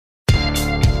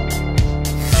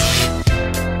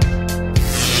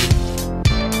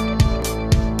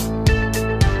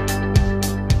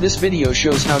This video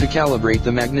shows how to calibrate the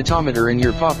magnetometer in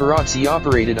your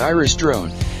paparazzi-operated Iris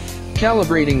drone.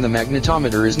 Calibrating the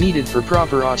magnetometer is needed for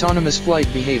proper autonomous flight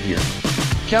behavior.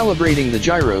 Calibrating the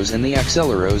gyros and the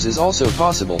acceleros is also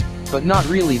possible, but not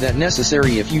really that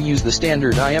necessary if you use the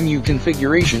standard IMU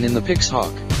configuration in the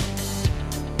Pixhawk.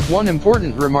 One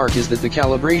important remark is that the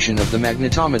calibration of the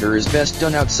magnetometer is best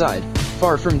done outside,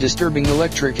 far from disturbing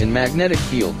electric and magnetic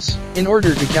fields. In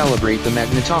order to calibrate the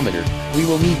magnetometer, we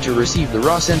will need to receive the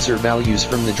raw sensor values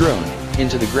from the drone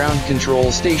into the ground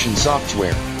control station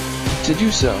software. To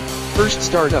do so, first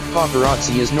start up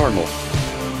Paparazzi as normal.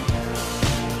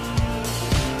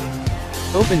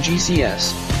 Open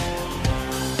GCS.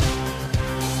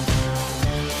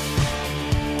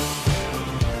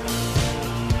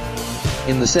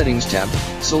 In the Settings tab,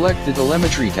 select the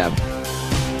Telemetry tab.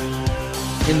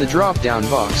 In the drop-down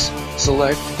box,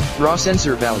 select Raw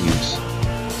Sensor Values.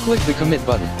 Click the Commit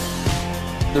button.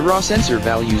 The raw sensor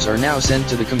values are now sent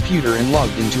to the computer and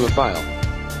logged into a file.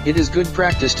 It is good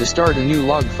practice to start a new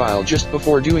log file just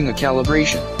before doing a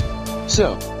calibration.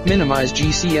 So, minimize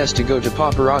GCS to go to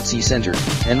Paparazzi Center,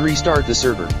 and restart the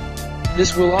server.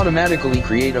 This will automatically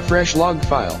create a fresh log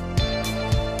file.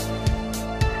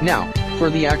 Now, for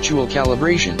the actual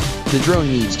calibration, the drone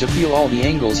needs to feel all the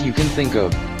angles you can think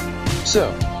of.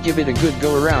 So, give it a good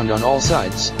go around on all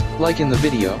sides, like in the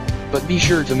video, but be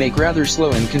sure to make rather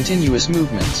slow and continuous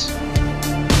movements.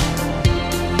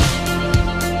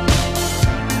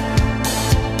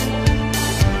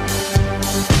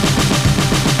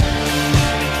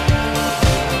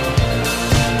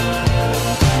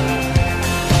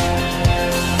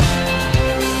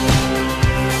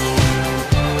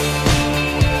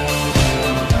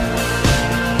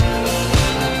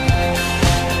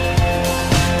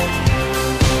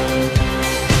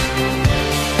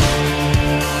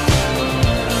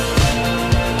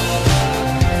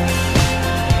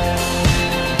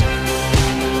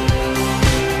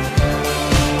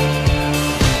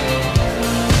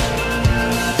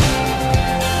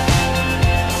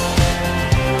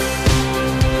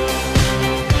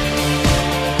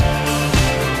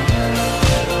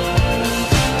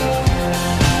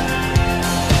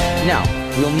 Now,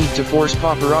 we'll need to force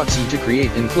Paparazzi to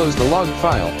create and close the log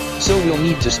file, so we'll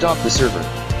need to stop the server.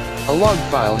 A log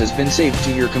file has been saved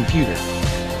to your computer.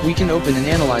 We can open and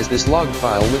analyze this log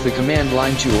file with the command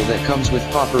line tool that comes with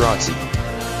Paparazzi.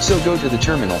 So go to the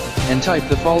terminal, and type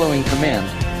the following command,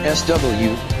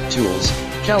 SW, tools,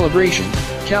 calibration,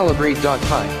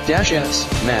 calibrate.py,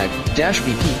 -s,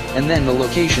 mag-bp, and then the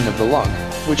location of the log,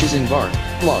 which is in var,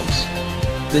 logs.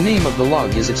 The name of the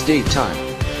log is its date time.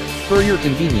 For your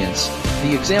convenience,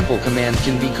 the example command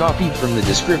can be copied from the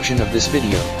description of this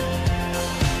video.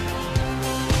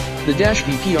 The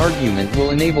 -bp argument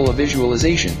will enable a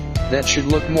visualization that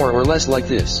should look more or less like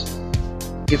this.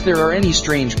 If there are any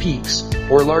strange peaks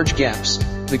or large gaps,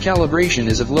 the calibration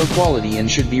is of low quality and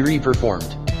should be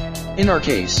re-performed. In our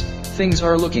case, things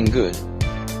are looking good.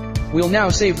 We'll now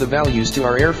save the values to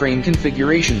our airframe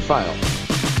configuration file.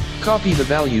 Copy the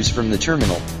values from the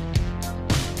terminal.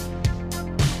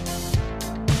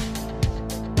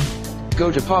 Go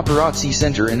to Paparazzi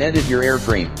Center and edit your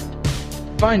airframe.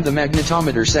 Find the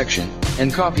magnetometer section,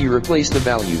 and copy-replace the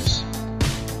values.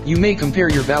 You may compare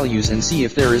your values and see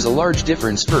if there is a large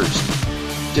difference first.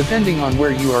 Depending on where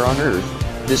you are on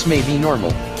Earth, this may be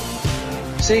normal.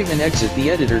 Save and exit the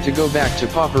editor to go back to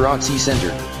Paparazzi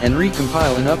Center, and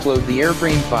recompile and upload the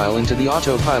airframe file into the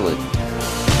autopilot.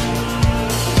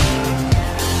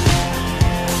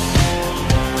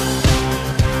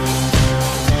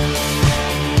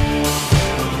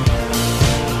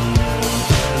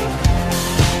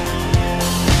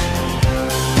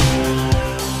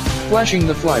 Flashing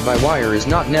the fly-by-wire is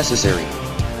not necessary.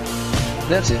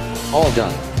 That's it, all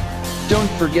done. Don't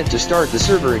forget to start the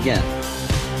server again.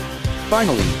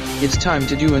 Finally, it's time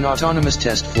to do an autonomous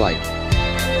test flight.